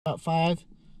About 5,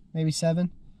 maybe 7.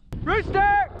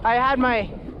 Rooster! I had my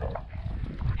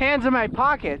hands in my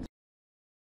pockets.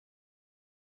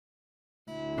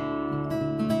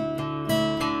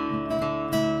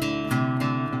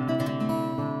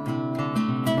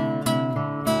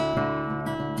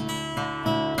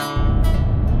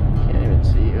 Can't even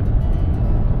see you.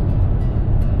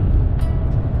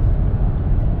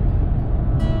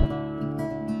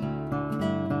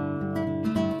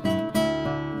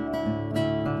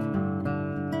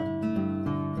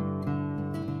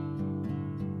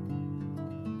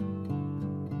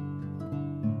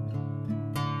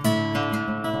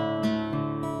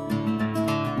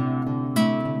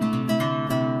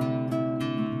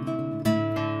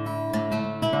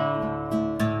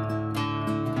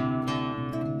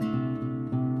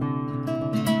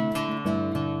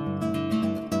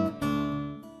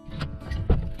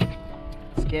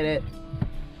 Get it.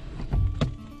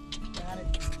 Got it.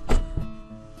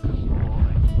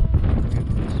 Boy,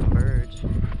 some birds.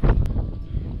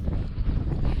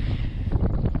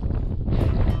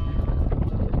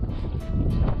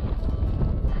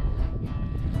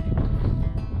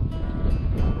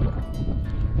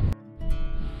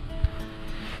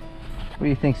 What do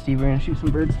you think, Steve? We're gonna shoot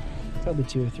some birds? Probably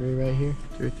 2 or 3 right here.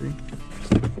 2 or 3.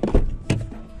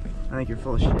 I think you're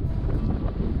full of shit.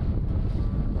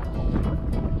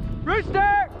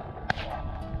 Rooster!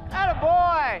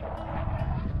 Attaboy!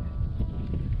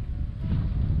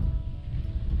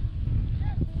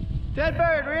 Dead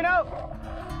bird, Reno!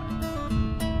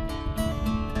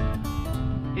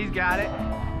 He's got it.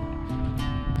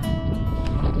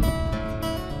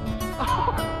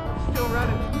 Oh, still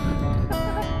running.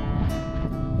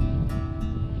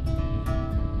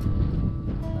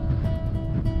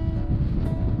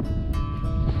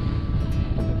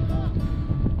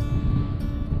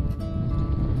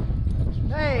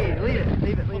 Hey, leave it,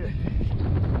 leave it, leave it.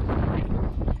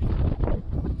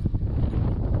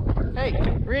 Hey,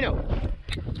 Reno.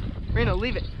 Reno,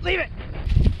 leave it, leave it.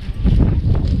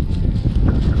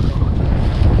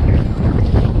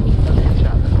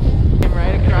 Came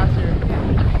right across your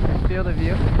field of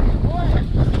view.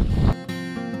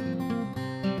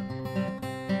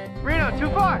 Reno, too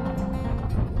far.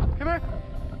 Come here.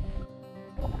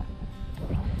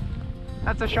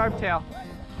 That's a sharp tail.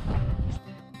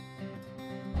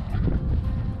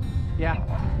 Yeah.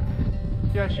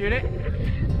 You want to shoot it?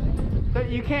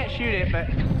 You can't shoot it, but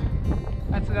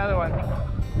that's another one.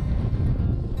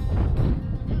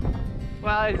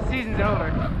 Well, the season's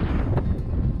over.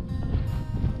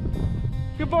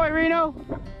 Good boy, Reno.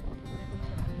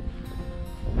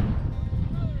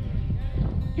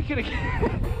 You could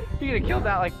have killed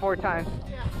that like 4 times.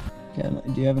 Yeah,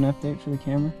 do you have an update for the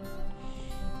camera?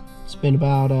 It's been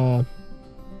about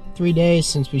 3 days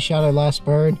since we shot our last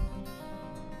bird.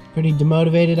 Pretty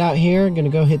demotivated out here. Gonna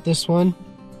go hit this one.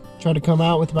 Try to come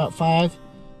out with about 5,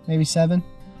 maybe 7.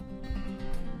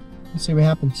 Let's see what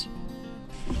happens.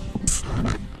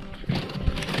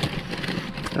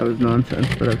 That was nonsense,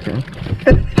 but okay.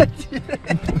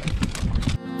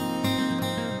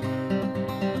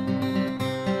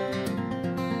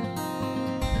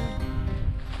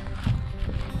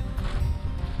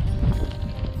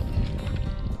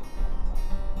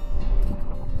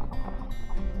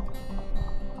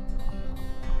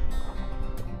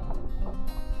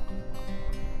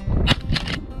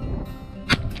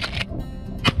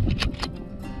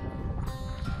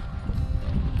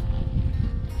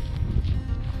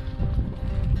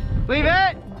 Leave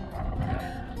it!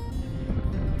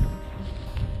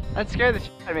 That scared the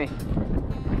shit out of me.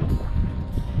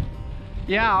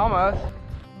 Yeah, almost.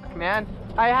 Man,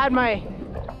 I had my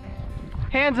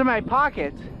hands in my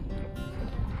pockets.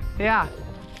 Yeah.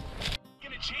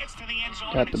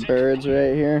 Got the birds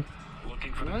right here.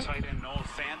 Looking for the tight end, no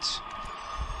offense.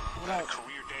 Had a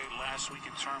career day last week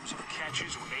in terms of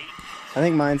catches with 8. I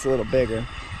think mine's a little bigger. Well,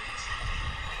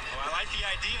 I like the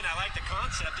idea and I like the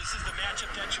concept. This is the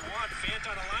matchup that you want. Pheasant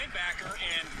on a linebacker,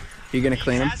 and You gonna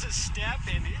clean them? he has a step,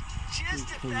 and it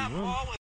just if that ball was